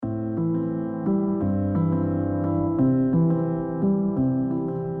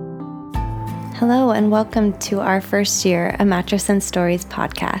Hello and welcome to our first year, A Mattress and Stories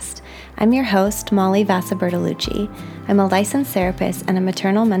podcast. I'm your host, Molly Vassa-Bertolucci. I'm a licensed therapist and a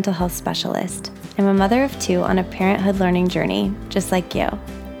maternal mental health specialist. I'm a mother of two on a parenthood learning journey, just like you.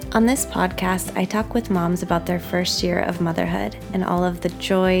 On this podcast, I talk with moms about their first year of motherhood and all of the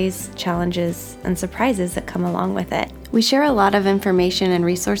joys, challenges, and surprises that come along with it. We share a lot of information and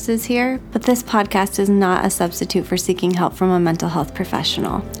resources here, but this podcast is not a substitute for seeking help from a mental health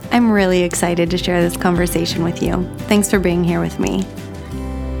professional. I'm really excited to share this conversation with you. Thanks for being here with me.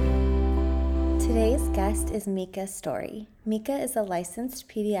 Today's guest is Mika Storey. Mika is a licensed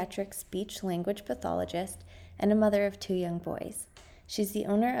pediatric speech-language pathologist and a mother of two young boys. She's the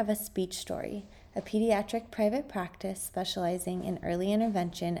owner of A Speech Storey, a pediatric private practice specializing in early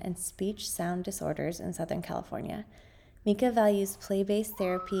intervention and speech-sound disorders in Southern California. Mika values play-based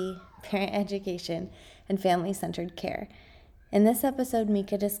therapy, parent education, and family-centered care. In this episode,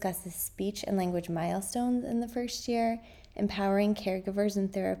 Mika discusses speech and language milestones in the first year, empowering caregivers in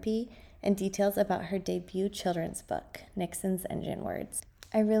therapy, and details about her debut children's book, Nixon's Engine Words.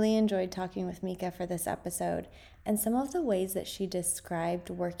 I really enjoyed talking with Mika for this episode, and some of the ways that she described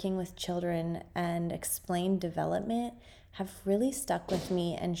working with children and explained development have really stuck with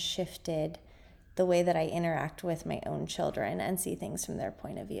me and shifted the way that I interact with my own children and see things from their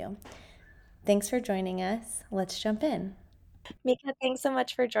point of view. Thanks for joining us. Let's jump in. Mika, thanks so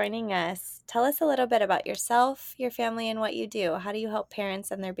much for joining us. Tell us a little bit about yourself, your family, and what you do. How do you help parents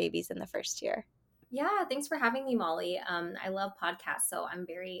and their babies in the first year? Yeah, thanks for having me, Molly. I love podcasts, so I'm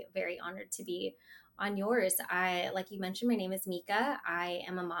very, very honored to be on yours. Like you mentioned, my name is Mika. I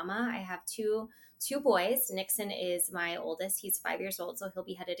am a mama. I have two boys. Nixon is my oldest. He's 5 years old, so he'll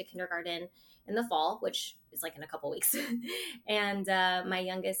be headed to kindergarten in the fall, which is like in a couple weeks. And my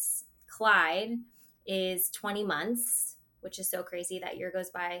youngest, Clyde, is 20 months, which is so crazy. That year goes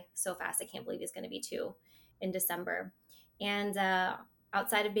by so fast. I can't believe he's going to be 2 in December. And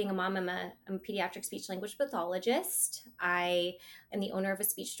outside of being a mom, I'm a pediatric speech language pathologist. I am the owner of A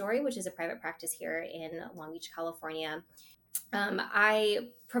Speech Storey, which is a private practice here in Long Beach, California. I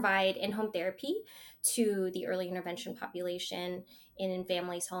provide in-home therapy to the early intervention population in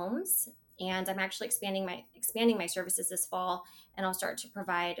families' homes. And I'm actually expanding my services this fall, and I'll start to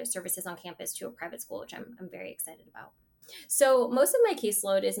provide services on campus to a private school, which I'm very excited about. So most of my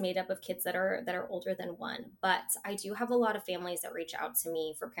caseload is made up of kids that are older than 1, but I do have a lot of families that reach out to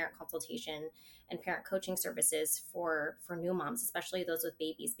me for parent consultation and parent coaching services for new moms, especially those with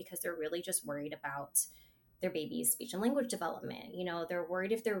babies, because they're really just worried about their baby's speech and language development. You know, they're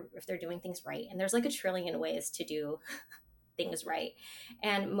worried if they're doing things right, and there's like a trillion ways to do things right,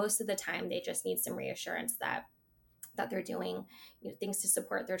 and most of the time they just need some reassurance that they're doing, things to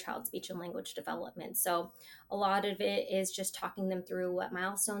support their child's speech and language development. So a lot of it is just talking them through what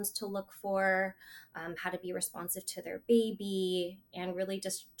milestones to look for, how to be responsive to their baby, and really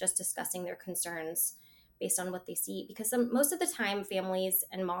just discussing their concerns based on what they see. Because most of the time, families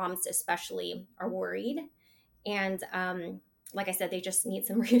and moms especially are worried. And like I said, they just need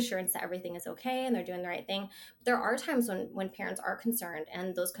some reassurance that everything is okay and they're doing the right thing. But there are times when parents are concerned,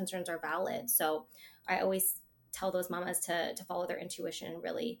 and those concerns are valid. So I always tell those mamas to follow their intuition and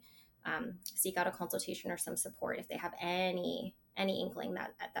really seek out a consultation or some support if they have any inkling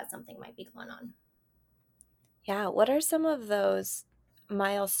that something might be going on. Yeah, what are some of those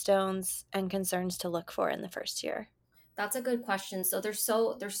milestones and concerns to look for in the first year? That's a good question. So there's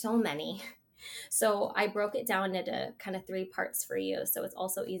so many. So I broke it down into kind of 3 parts for you, so it's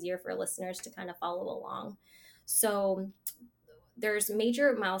also easier for listeners to kind of follow along. So there's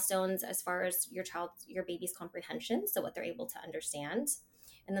major milestones as far as your baby's comprehension, so what they're able to understand.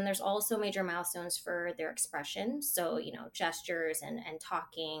 And then there's also major milestones for their expression, so gestures and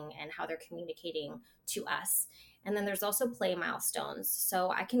talking and how they're communicating to us. And then there's also play milestones, so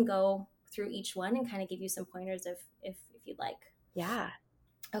I can go through each one and kind of give you some pointers if you'd like. Yeah.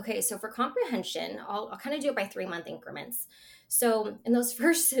 Okay, so for comprehension, I'll kind of do it by 3-month increments. So in those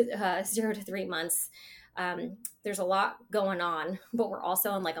first 0 to 3 months, there's a lot going on, but we're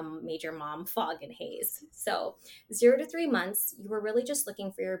also in like a major mom fog and haze. So 0 to 3 months, you were really just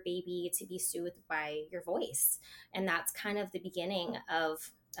looking for your baby to be soothed by your voice. And that's kind of the beginning of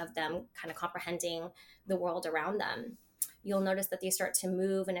them kind of comprehending the world around them. You'll notice that they start to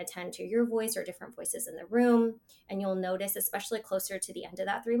move and attend to your voice or different voices in the room. And you'll notice, especially closer to the end of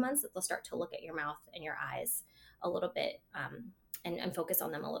that 3 months, that they'll start to look at your mouth and your eyes a little bit and focus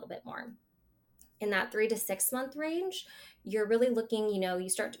on them a little bit more. In that 3 to 6 month range, you're really looking, you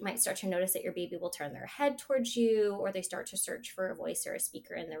might start to notice that your baby will turn their head towards you, or they start to search for a voice or a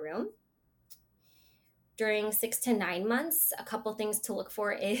speaker in the room. During 6 to 9 months, a couple things to look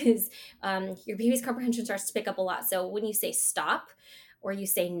for is your baby's comprehension starts to pick up a lot. So when you say stop or you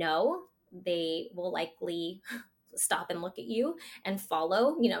say no, they will likely stop and look at you and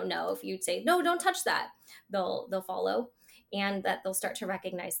follow. No, if you say no, don't touch that, they'll follow, and that they'll start to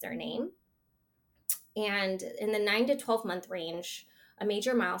recognize their name. And in the 9 to 12 month range, a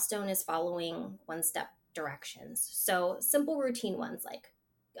major milestone is following one step directions. So simple routine ones like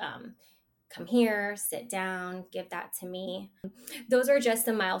um, come here, sit down, give that to me. Those are just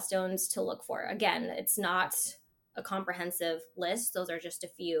the milestones to look for. Again, it's not a comprehensive list. Those are just a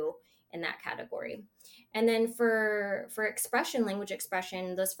few in that category. And then for expression, language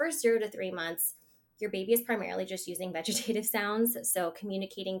expression, those first 0 to 3 months, your baby is primarily just using vegetative sounds. So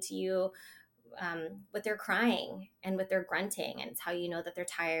communicating to you with their crying and with their grunting, and it's how you know that they're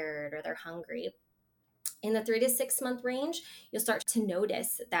tired or they're hungry. In the 3 to 6 month range, you'll start to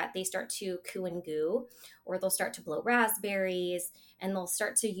notice that they start to coo and goo, or they'll start to blow raspberries, and they'll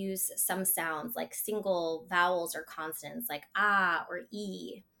start to use some sounds like single vowels or consonants like ah or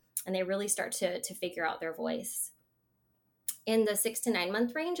e, and they really start to figure out their voice. In the 6 to 9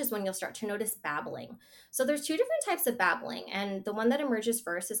 month range is when you'll start to notice babbling. So there's two different types of babbling, and the one that emerges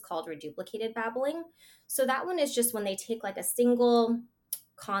first is called reduplicated babbling. So that one is just when they take like a single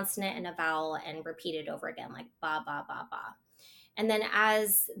consonant and a vowel and repeat it over again, like ba ba ba ba. And then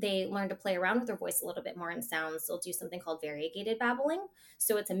as they learn to play around with their voice a little bit more in sounds, they'll do something called variegated babbling.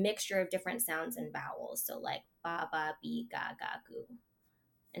 So it's a mixture of different sounds and vowels. So like ba ba be ga ga goo.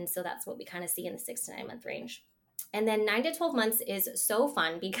 And so that's what we kind of see in the 6 to 9 month range. And then 9 to 12 months is so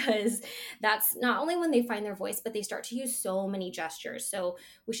fun because that's not only when they find their voice, but they start to use so many gestures. So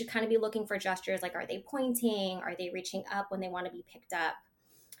we should kind of be looking for gestures like, are they pointing? Are they reaching up when they want to be picked up?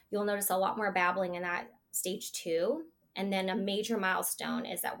 You'll notice a lot more babbling in that stage 2. And then a major milestone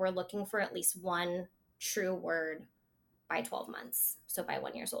is that we're looking for at least one true word by 12 months. So by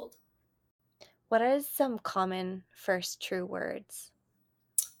 1 year old. What are some common first true words?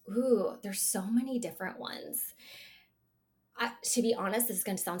 Ooh, there's so many different ones. To be honest, this is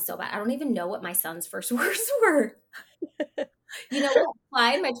going to sound so bad. I don't even know what my son's first words were. You know what?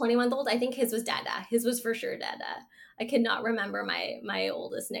 Clyde, my 20-month-old, I think his was dada. His was for sure dada. I cannot remember my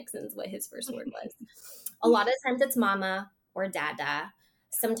oldest Nixon's what his first word was. A lot of times it's mama or dada.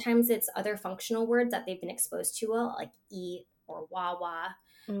 Sometimes it's other functional words that they've been exposed to, like eat or wawa,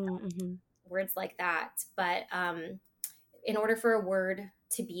 Mm-hmm. words like that. But in order for a word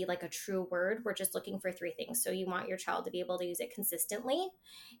to be like a true word, we're just looking for three things. So you want your child to be able to use it consistently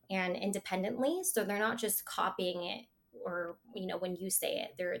and independently. So they're not just copying it, or when you say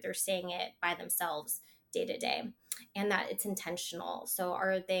it, they're saying it by themselves day to day, and that it's intentional. So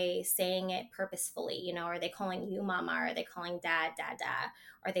are they saying it purposefully? Are they calling you mama? Are they calling dad dada?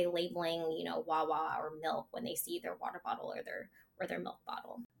 Are they labeling wawa or milk when they see their water bottle or their milk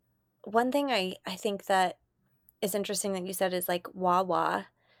bottle? One thing I think that is interesting that you said is like "wawa."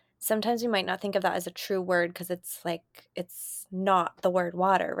 Sometimes we might not think of that as a true word because it's like it's not the word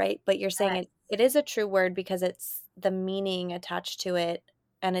water, right? But you're saying it is a true word because it's the meaning attached to it,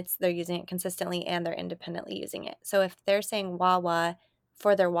 and they're using it consistently and they're independently using it. So if they're saying "wawa"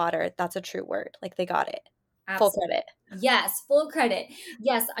 for their water, that's a true word. Like they got it. Full Absolutely. credit. Yes, full credit.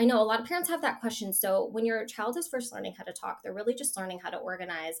 Yes, I know a lot of parents have that question. So when your child is first learning how to talk, they're really just learning how to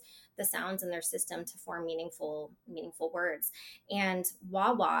organize the sounds in their system to form meaningful words. And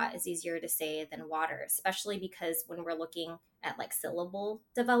wawa is easier to say than water, especially because when we're looking at like syllable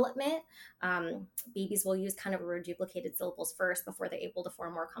development, babies will use kind of reduplicated syllables first before they're able to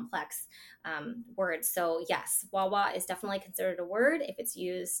form more complex words. So yes, wawa is definitely considered a word if it's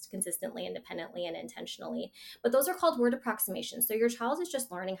used consistently, independently, and intentionally. But those are called word approximations. So your child is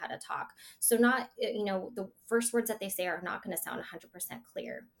just learning how to talk. So not, the first words that they say are not going to sound 100%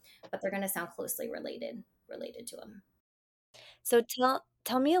 clear, but they're going to sound closely related to them. So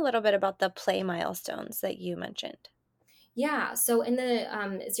tell me a little bit about the play milestones that you mentioned. Yeah. So in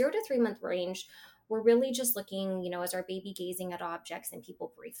the 0 to 3 month range, we're really just looking, as our baby gazing at objects and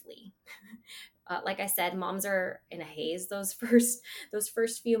people briefly. Like I said, moms are in a haze those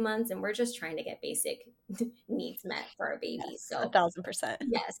first few months, and we're just trying to get basic needs met for our baby. Yes, So 1,000%.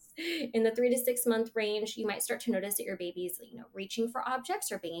 yes, in the 3 to 6 month range, you might start to notice that your baby's reaching for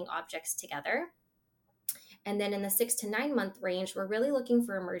objects or banging objects together. And then in the 6 to 9 month range, we're really looking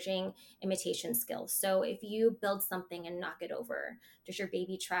for emerging imitation skills. So if you build something and knock it over, does your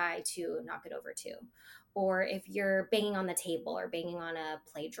baby try to knock it over too? Or if you're banging on the table or banging on a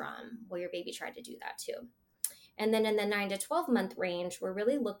play drum, will your baby try to do that too? And then in the 9 to 12 month range, we're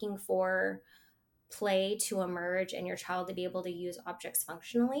really looking for play to emerge and your child to be able to use objects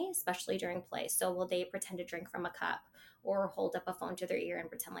functionally, especially during play. So will they pretend to drink from a cup or hold up a phone to their ear and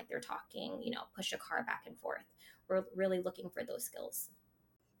pretend like they're talking, push a car back and forth? We're really looking for those skills.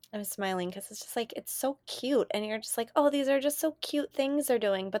 I'm smiling because it's just like it's so cute, and you're just like, oh, these are just so cute things they're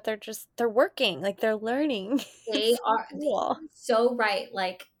doing, but they're working, like they're learning. They It's so are cool. so right.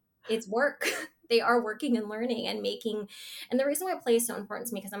 Like it's work. They are working and learning and making. And the reason why play is so important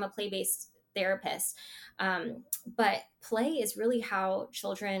to me because I'm a play based therapist. But play is really how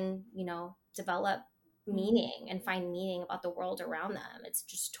children, develop meaning and find meaning about the world around them. It's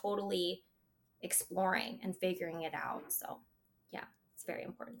just totally exploring and figuring it out. So, yeah, it's very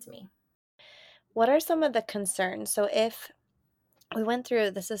important to me. What are some of the concerns? So if we went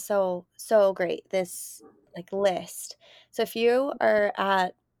through this is so great, this like list. So if you are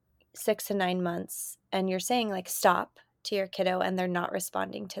at 6 to 9 months and you're saying like stop to your kiddo and they're not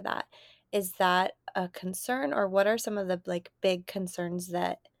responding to that, is that a concern, or what are some of the like big concerns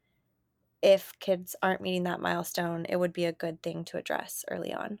that if kids aren't meeting that milestone, it would be a good thing to address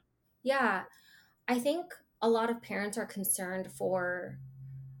early on? Yeah, I think a lot of parents are concerned for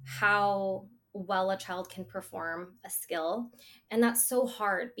how well a child can perform a skill. And that's so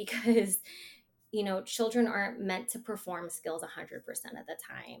hard because, children aren't meant to perform skills 100% of the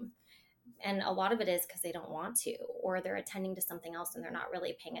time. And a lot of it is because they don't want to, or they're attending to something else and they're not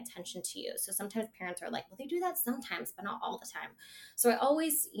really paying attention to you. So sometimes parents are like, well, they do that sometimes, but not all the time. So I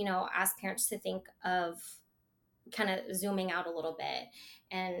always, ask parents to think of kind of zooming out a little bit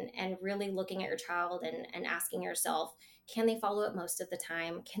and really looking at your child and asking yourself, can they follow it most of the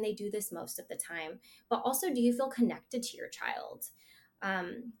time? Can they do this most of the time? But also, do you feel connected to your child?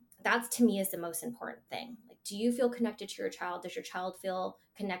 um, that's to me is the most important thing. Like, do you feel connected to your child? Does your child feel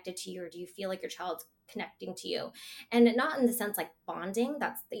connected to you, or do you feel like your child's connecting to you? And not in the sense like bonding,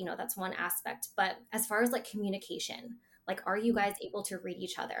 that's one aspect, but as far as like communication, like, are you guys able to read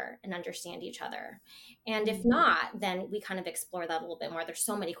each other and understand each other? And if not, then we kind of explore that a little bit more. There's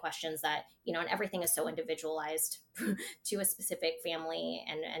so many questions that, and everything is so individualized to a specific family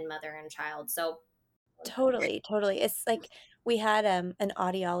and mother and child. So, Totally, totally. It's like we had an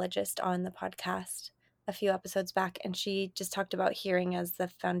audiologist on the podcast a few episodes back, and she just talked about hearing as the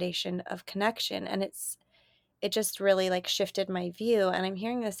foundation of connection, and it just really like shifted my view, and I'm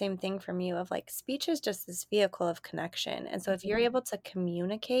hearing the same thing from you of like speech is just this vehicle of connection. And so if you're able to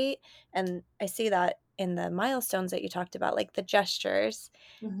communicate, and I see that in the milestones that you talked about, like the gestures,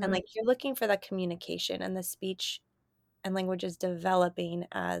 and mhm. like you're looking for the communication, and the speech and language is developing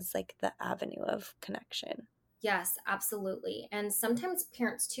as like the avenue of connection. Yes, absolutely. And sometimes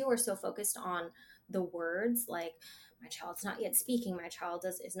parents too are so focused on the words, like my child's not yet speaking, my child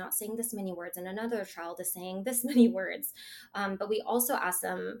is not saying this many words, and another child is saying this many words. But we also ask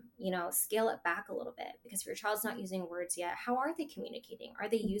them, scale it back a little bit, because if your child's not using words yet, how are they communicating? Are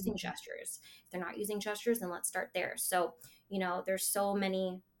they using gestures? If they're not using gestures, then let's start there. So, there's so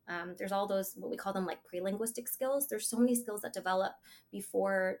many. There's all those, what we call them, like pre-linguistic skills. There's so many skills that develop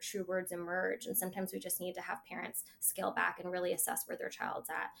before true words emerge, and sometimes we just need to have parents scale back and really assess where their child's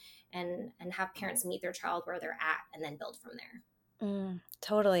at, and have parents meet their child where they're at and then build from there.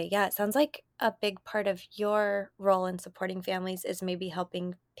 Totally. Yeah, it sounds like a big part of your role in supporting families is maybe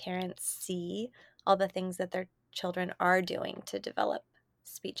helping parents see all the things that their children are doing to develop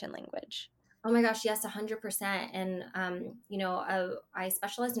speech and language. Oh my gosh, yes, 100%. And, I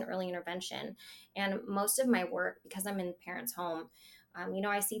specialize in early intervention. And most of my work, because I'm in parents' home,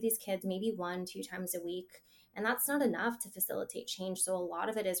 I see these kids maybe 1, 2 times a week. And that's not enough to facilitate change. So a lot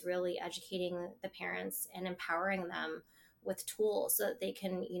of it is really educating the parents and empowering them with tools so that they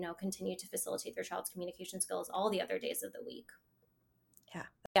can, continue to facilitate their child's communication skills all the other days of the week. Yeah.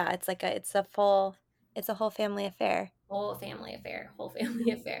 Yeah, it's a whole family affair. Whole family affair, whole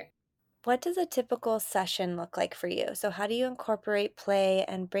family affair. What does a typical session look like for you? So how do you incorporate play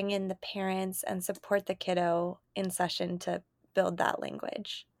and bring in the parents and support the kiddo in session to build that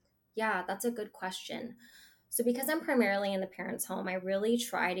language? Yeah, that's a good question. So, because I'm primarily in the parents' home, I really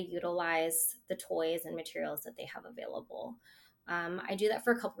try to utilize the toys and materials that they have available. I do that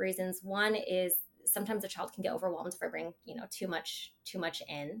for a couple reasons. One is sometimes a child can get overwhelmed if I bring, too much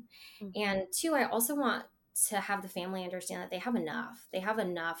in, Mhm. and two, I also want to have the family understand that they have enough. They have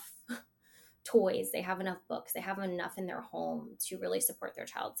enough toys, they have enough books, they have enough in their home to really support their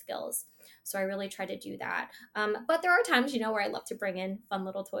child's skills. So I really try to do that. But there are times, where I love to bring in fun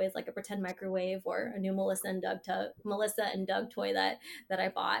little toys, like a pretend microwave or a new Melissa and Doug toy that I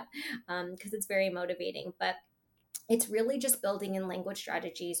bought, because it's very motivating. But it's really just building in language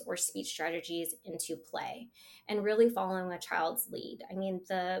strategies or speech strategies into play and really following a child's lead. I mean,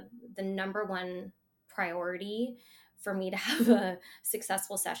 the number one priority for me to have a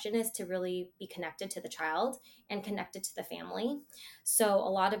successful session is to really be connected to the child and connected to the family. So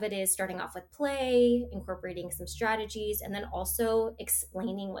a lot of it is starting off with play, incorporating some strategies, and then also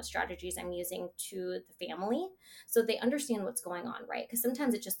explaining what strategies I'm using to the family so they understand what's going on, right? Because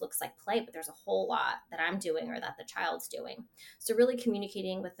sometimes it just looks like play, but there's a whole lot that I'm doing or that the child's doing. So really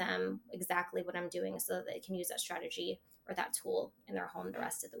communicating with them exactly what I'm doing so that they can use that strategy or that tool in their home the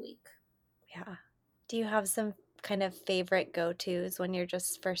rest of the week. Yeah. Do you have some kind of favorite go-tos when you're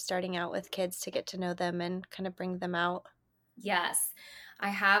just first starting out with kids to get to know them and kind of bring them out? Yes, I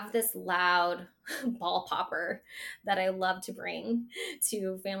have this loud ball popper that I love to bring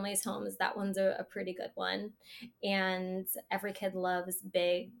to families' homes. That one's a pretty good one. And every kid loves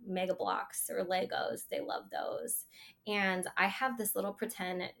big mega blocks or Legos. They love those. And I have this little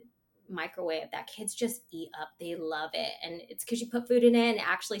pretend microwave that kids just eat up. They love it. And it's because you put food in it and it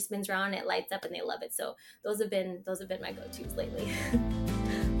actually spins around, it lights up and they love it. So those have been my go-tos lately.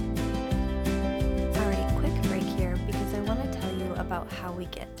 All right, quick break here because I want to tell you about How We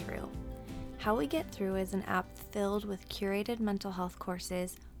Get Through. How We Get Through is an app filled with curated mental health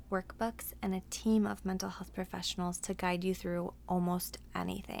courses, workbooks, and a team of mental health professionals to guide you through almost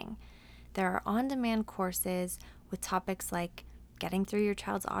anything. There are on-demand courses with topics like getting through your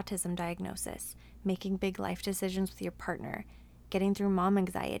child's autism diagnosis, making big life decisions with your partner, getting through mom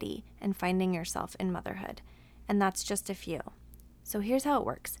anxiety, and finding yourself in motherhood. And that's just a few. So here's how it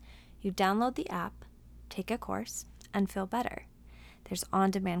works. You download the app, take a course, and feel better. There's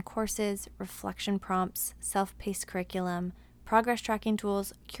on-demand courses, reflection prompts, self-paced curriculum, progress tracking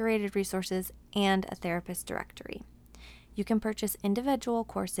tools, curated resources, and a therapist directory. You can purchase individual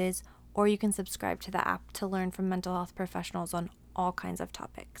courses or you can subscribe to the app to learn from mental health professionals on all kinds of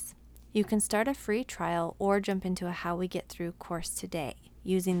topics. You can start a free trial or jump into a How We Get Through course today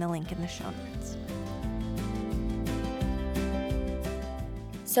using the link in the show notes.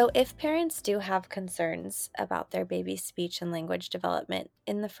 So if parents do have concerns about their baby's speech and language development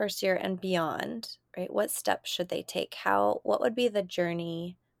in the first year and beyond, right, what steps should they take? What would be the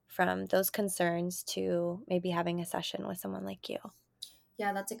journey from those concerns to maybe having a session with someone like you?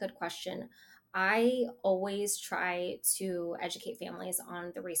 Yeah, that's a good question. I always try to educate families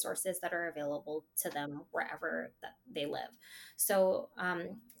on the resources that are available to them wherever that they live. So,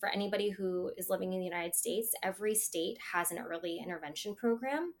 for anybody who is living in the United States, every state has an early intervention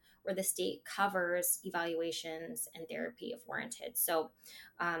program where the state covers evaluations and therapy if warranted. So,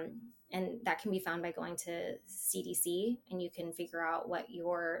 and that can be found by going to CDC and you can figure out what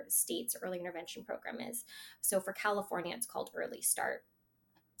your state's early intervention program is. So, for California, it's called Early Start,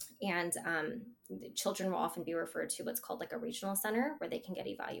 and children will often be referred to what's called like a regional center where they can get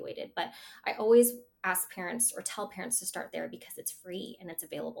evaluated. But I always ask parents or tell parents to start there because it's free and it's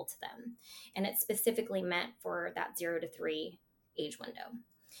available to them, and it's specifically meant for that 0 to 3 age window.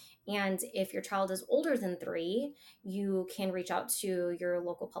 And if your child is older than 3, you can reach out to your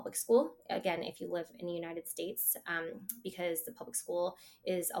local public school. Again, if you live in the United States, because the public school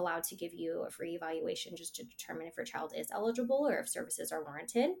is allowed to give you a free evaluation just to determine if your child is eligible or if services are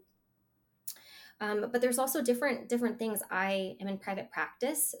warranted. But there's also different things. I am in private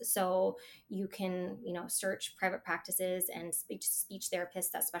practice, so you can search private practices and speech therapists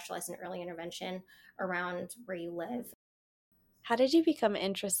that specialize in early intervention around where you live. How did you become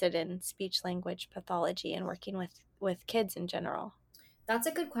interested in speech language pathology and working with kids in general? That's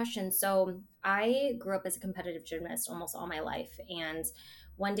a good question. So I grew up as a competitive gymnast almost all my life. And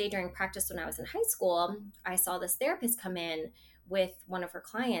one day during practice when I was in high school, I saw this therapist come in with one of her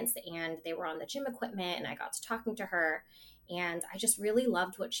clients and they were on the gym equipment and I got to talking to her and I just really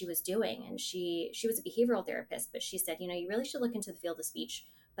loved what she was doing. And she was a behavioral therapist, but she said, you really should look into the field of speech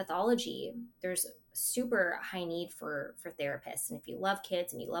pathology. There's super high need for therapists. And if you love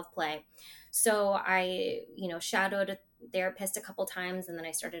kids and you love play. So I, shadowed therapist a couple times and then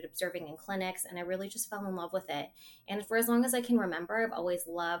I started observing in clinics and I really just fell in love with it. And for as long as I can remember, I've always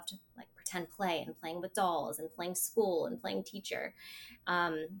loved like pretend play and playing with dolls and playing school and playing teacher.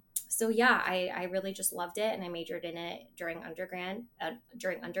 So yeah, I really just loved it and I majored in it during undergrad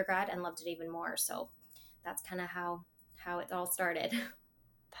and loved it even more. So that's kind of how it all started.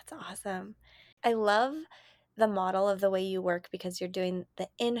 That's awesome. I love the model of the way you work because you're doing the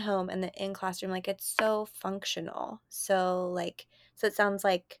in-home and the in-classroom. Like it's so functional. So it sounds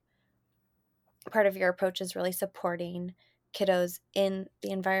like part of your approach is really supporting kiddos in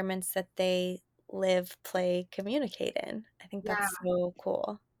the environments that they live, play, communicate in. I think Yeah, that's so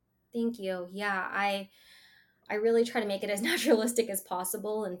cool. thank you. Yeah, I I really try to make it as naturalistic as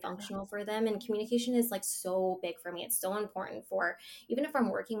possible and functional for them. And communication is like so big for me. It's so important for, even if I'm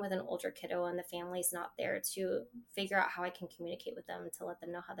working with an older kiddo and the family's not there, to figure out how I can communicate with them to let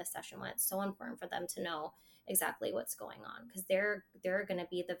them know how the session went. It's so important for them to know exactly what's going on, because they're going to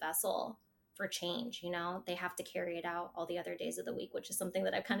be the vessel for change. They have to carry it out all the other days of the week, which is something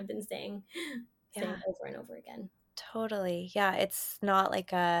that I've kind of been saying Yeah, over and over again. totally. Yeah, it's not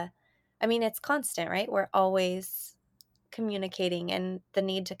like I mean, it's constant, right? We're always communicating, and the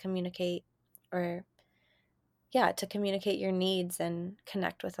need to communicate, or yeah, to communicate your needs and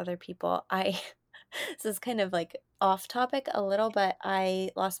connect with other people. This is kind of like off topic a little, but I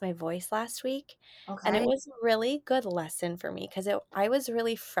lost my voice last week, and it Okay. was a really good lesson for me because I was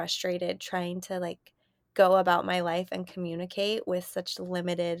really frustrated trying to like go about my life and communicate with such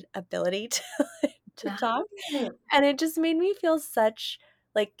limited ability to Got talk. it. And it just made me feel such,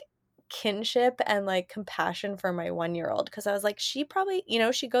 like, kinship and, like, compassion for my one-year-old because I was like, she probably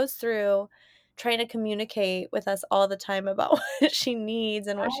she goes through trying to communicate with us all the time about what she needs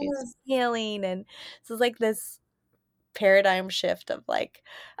and what she's Yes. feeling, and so it's like this paradigm shift of, like,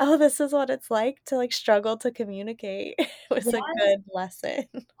 "Oh, this is what it's like to, like, struggle to communicate." It was a Yes. good lesson.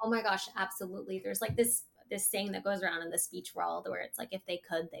 Oh my gosh, absolutely. There's like this saying that goes around in the speech world where it's like, if they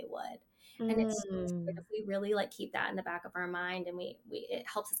could, they would. And it's so true. Mm. If we really like keep that in the back of our mind, and we it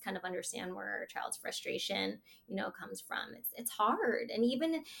helps us kind of understand where our child's frustration, comes from. It's hard. And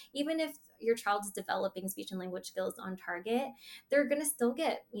even if your child is developing speech and language skills on target, they're gonna still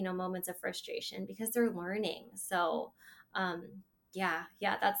get, moments of frustration because they're learning. So um yeah,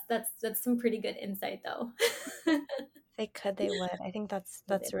 that's some pretty good insight though. If they could, they would. I think that's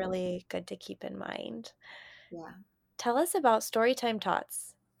really good to keep in mind. Yeah. Tell us about Storytime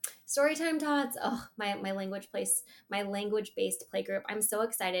Tots. Storytime Tots. Oh, my language based play group. I'm so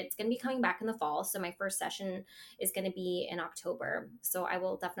excited. It's going to be coming back in the fall. So my first session is going to be in October. So I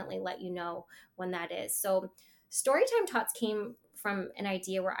will definitely let you know when that is. So Storytime Tots came from an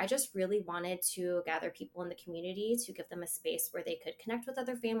idea where I just really wanted to gather people in the community to give them a space where they could connect with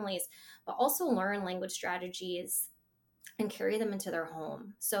other families, but also learn language strategies and carry them into their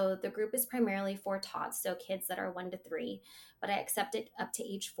home. So the group is primarily for tots, so kids that are 1 to 3, but I accept it up to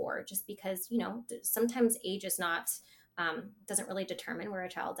age 4, just because sometimes age is not doesn't really determine where a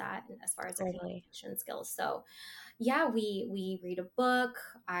child's at as far as their Totally. communication skills. So yeah, we read a book.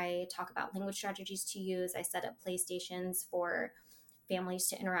 I talk about language strategies to use. I set up playstations for families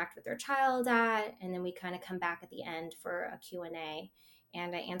to interact with their child at, and then we kind of come back at the end for a Q&A,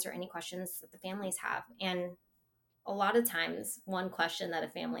 and I answer any questions that the families have. And a lot of times one question that a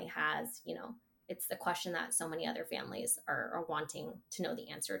family has, it's the question that so many other families are wanting to know the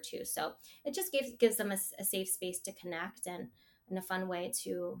answer to. So it just gives them a safe space to connect, and a fun way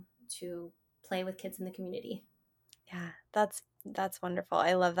to play with kids in the community. Yeah, that's wonderful.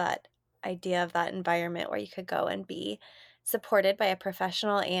 I love that idea of that environment where you could go and be supported by a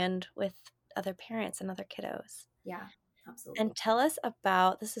professional and with other parents and other kiddos. Yeah, absolutely. And tell us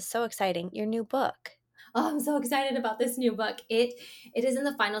about, this is so exciting, your new book. Oh, I'm so excited about this new book. It is in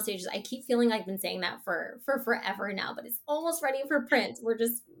the final stages. I keep feeling like I've been saying that for forever now, but it's almost ready for print. We're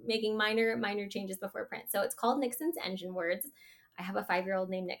just making minor changes before print. So it's called Nixon's Engine Words. I have a 5-year-old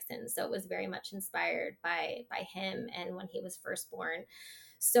named Nixon, so it was very much inspired by him and when he was first born.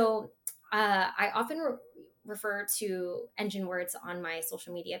 So I often refer to engine words on my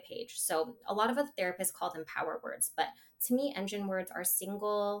social media page. So a lot of other therapists call them power words, but to me, engine words are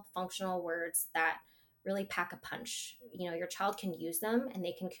single functional words that really pack a punch. Your child can use them and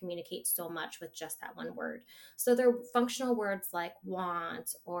they can communicate so much with just that one word. So they're functional words like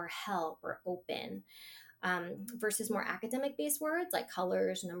want or help or open, versus more academic based words like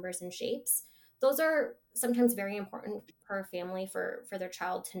colors, numbers, and shapes. Those are sometimes very important for a family, for their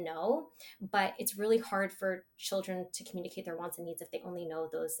child to know, but it's really hard for children to communicate their wants and needs if they only know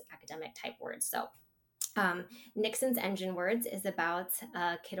those academic type words. So Nixon's Engine Words is about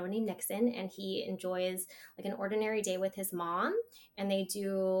a kiddo named Nixon, and he enjoys like an ordinary day with his mom, and they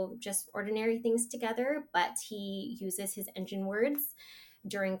do just ordinary things together, but he uses his engine words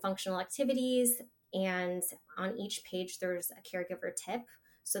during functional activities. And on each page, there's a caregiver tip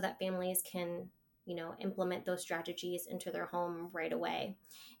so that families can, implement those strategies into their home right away.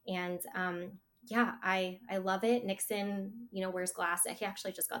 And yeah, I love it. Nixon, wears glasses. He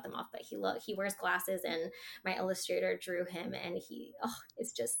actually just got them off, but he wears glasses, and my illustrator drew him, and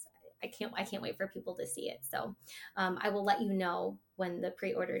it's just I can't wait for people to see it. So I will let you know when the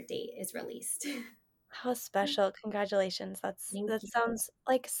pre-order date is released. How special. Congratulations. Thank That you. sounds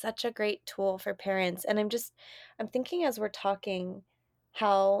like such a great tool for parents. And I'm thinking as we're talking,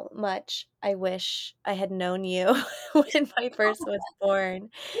 how much I wish I had known you when my first was born,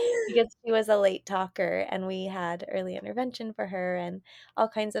 because she was a late talker and we had early intervention for her and all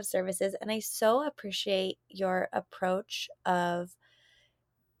kinds of services. And I so appreciate your approach of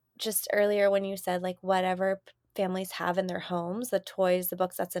just earlier when you said, like, whatever families have in their homes, the toys, the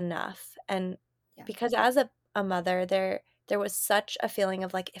books, that's enough. And Yeah. because as a mother, there was such a feeling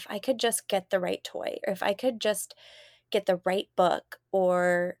of like, if I could just get the right toy, or if I could just get the right book,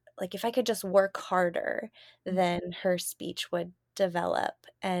 or like if I could just work harder, then her speech would develop.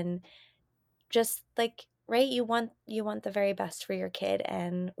 And just like, right, you want the very best for your kid,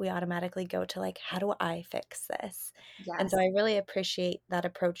 and we automatically go to like, how do I fix this? And so Yes. I really appreciate that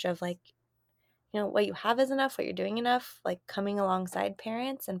approach of like, what you have is enough, what you're doing enough, like coming alongside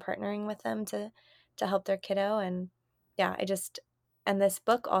parents and partnering with them to help their kiddo. And yeah, and this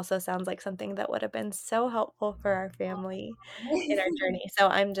book also sounds like something that would have been so helpful for our family in our journey. So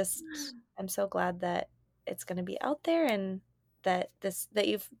I'm so glad that it's going to be out there, and that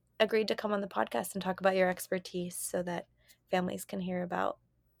you've agreed to come on the podcast and talk about your expertise so that families can hear about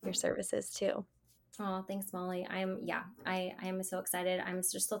your services too. Oh, thanks, Molly. I am so excited. I'm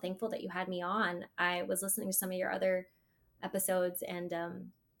just so thankful that you had me on. I was listening to some of your other episodes,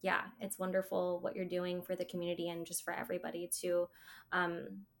 and yeah, it's wonderful what you're doing for the community and just for everybody to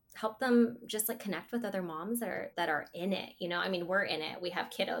help them just like connect with other moms that are in it. I mean, we're in it. We have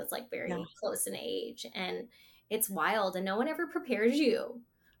kiddos like Yeah. very close in age, and it's wild, and no one ever prepares you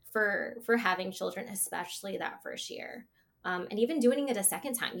for having children, especially that first year. And even doing it a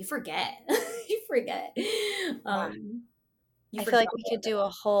second time, you forget. You forget. Yeah. Um, you I feel forget like we all could of it. do a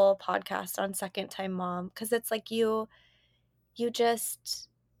whole podcast on second time mom, because it's like you just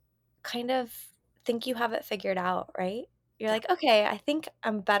kind of think you have it figured out, right? You're Yeah, like, "Okay, I think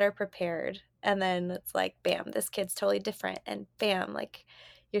I'm better prepared." And then it's like, bam, this kid's totally different, and bam, like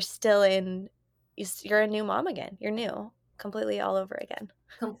you're still in you're a new mom again. You're new, completely all over again.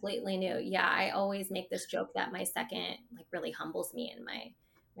 completely new. Yeah, I always make this joke that my second like really humbles me in my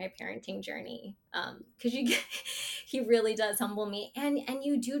parenting journey. Because you get, he really does humble me, and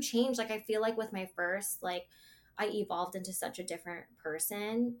you do change. Like I feel like with my first, like I evolved into such a different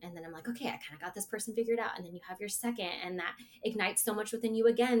person, and then I'm like, okay, I kind of got this person figured out, and then you have your second, and that ignites so much within you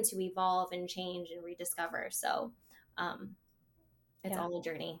again to evolve and change and rediscover. So, um, it's Yeah, all a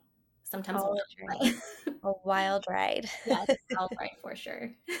journey. Sometimes all wild, a journey, but a wild ride. yes, wild ride for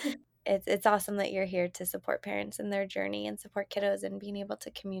sure. It's awesome that you're here to support parents in their journey and support kiddos and being able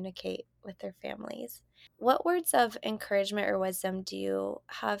to communicate with their families. What words of encouragement or wisdom do you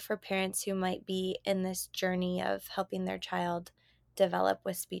have for parents who might be in this journey of helping their child develop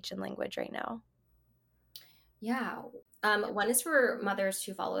with speech and language right now? Yeah. One is for mothers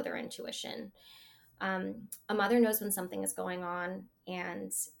to follow their intuition. A mother knows when something is going on,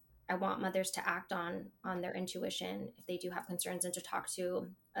 and I want mothers to act on their intuition if they do have concerns, and to talk to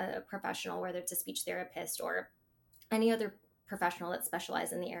a professional, whether it's a speech therapist or any other professional that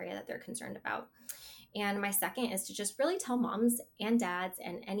specializes in the area that they're concerned about. And my second is to just really tell moms and dads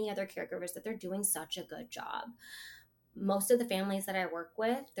and any other caregivers that they're doing such a good job. Most of the families that I work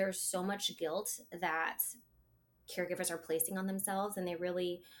with, there's so much guilt that caregivers are placing on themselves, and they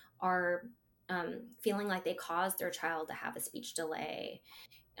really are feeling like they caused their child to have a speech delay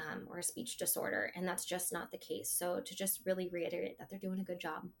or a speech disorder, and that's just not the case. So to just really reiterate that they're doing a good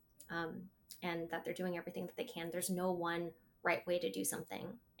job, um, and that they're doing everything that they can. There's no one right way to do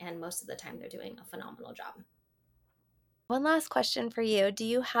something, and most of the time they're doing a phenomenal job. One last question for you. Do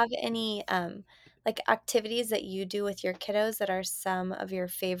you have any like activities that you do with your kiddos that are some of your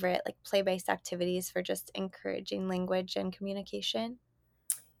favorite like play-based activities for just encouraging language and communication?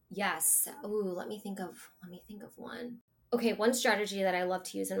 Yes. Ooh, let me think of one. Okay, one strategy that I love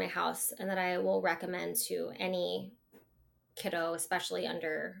to use in my house and that I will recommend to any kiddo, especially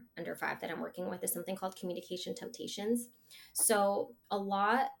under 5 that I'm working with, is something called communication temptations. So a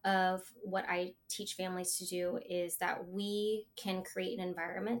lot of what I teach families to do is that we can create an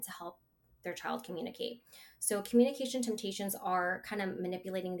environment to help their child communicate. So communication temptations are kind of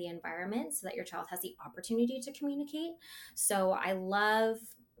manipulating the environment so that your child has the opportunity to communicate. So I love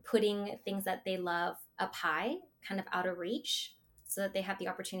putting things that they love up high, kind of out of reach, so that they have the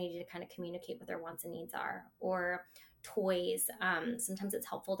opportunity to kind of communicate what their wants and needs are. Or toys. Sometimes it's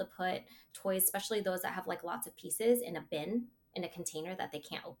helpful to put toys, especially those that have like lots of pieces, in a bin, in a container that they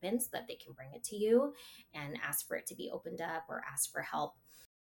can't open, so that they can bring it to you and ask for it to be opened up or ask for help.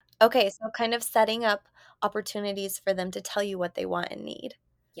 Okay, so kind of setting up opportunities for them to tell you what they want and need.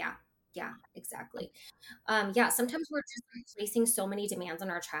 Yeah. Yeah, exactly. Sometimes we're just like placing so many demands on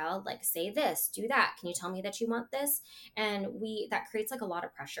our child, like say this, do that. Can you tell me that you want this? And that creates like a lot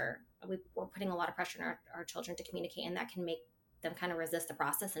of pressure. We're putting a lot of pressure on our children to communicate, and that can make them kind of resist the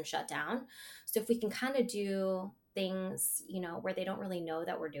process and shut down. So if we can kind of do things, where they don't really know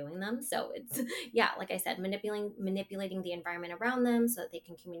that we're doing them. So it's yeah, like I said, manipulating the environment around them so that they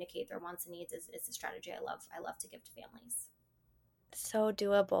can communicate their wants and needs is a strategy I love to give to families. So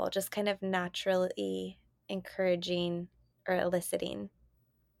doable, just kind of naturally encouraging or eliciting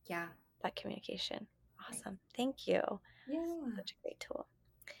Yeah. that communication. Right. Awesome. Thank you. Yeah. Such a great tool.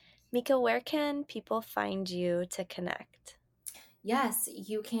 Mika, where can people find you to connect? Yes,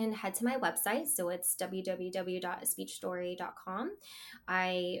 you can head to my website. So it's www.speechstory.com.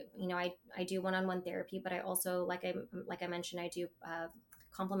 I do one-on-one therapy, but I also, like I mentioned, I do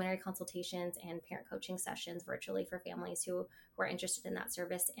complimentary consultations and parent coaching sessions virtually for families who are interested in that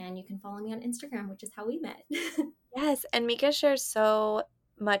service. And you can follow me on Instagram, which is how we met. Yes, and Mika shares so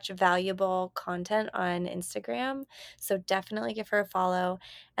much valuable content on Instagram, so definitely give her a follow.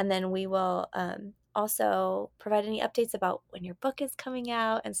 And then we will also provide any updates about when your book is coming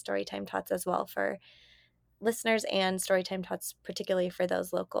out and Storytime Tots as well for listeners and Storytime Tots, particularly for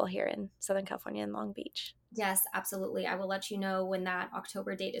those local here in Southern California and Long Beach. Yes, absolutely. I will let you know when that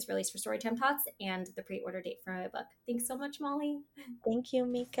October date is released for Storytime Tots and the pre-order date for my book. Thanks so much, Molly. Thank you,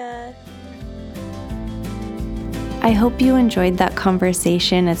 Mika. I hope you enjoyed that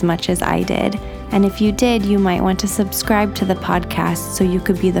conversation as much as I did. And if you did, you might want to subscribe to the podcast so you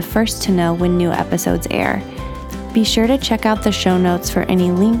could be the first to know when new episodes air. Be sure to check out the show notes for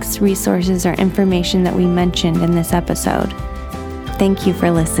any links, resources, or information that we mentioned in this episode. Thank you for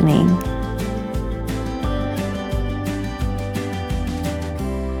listening.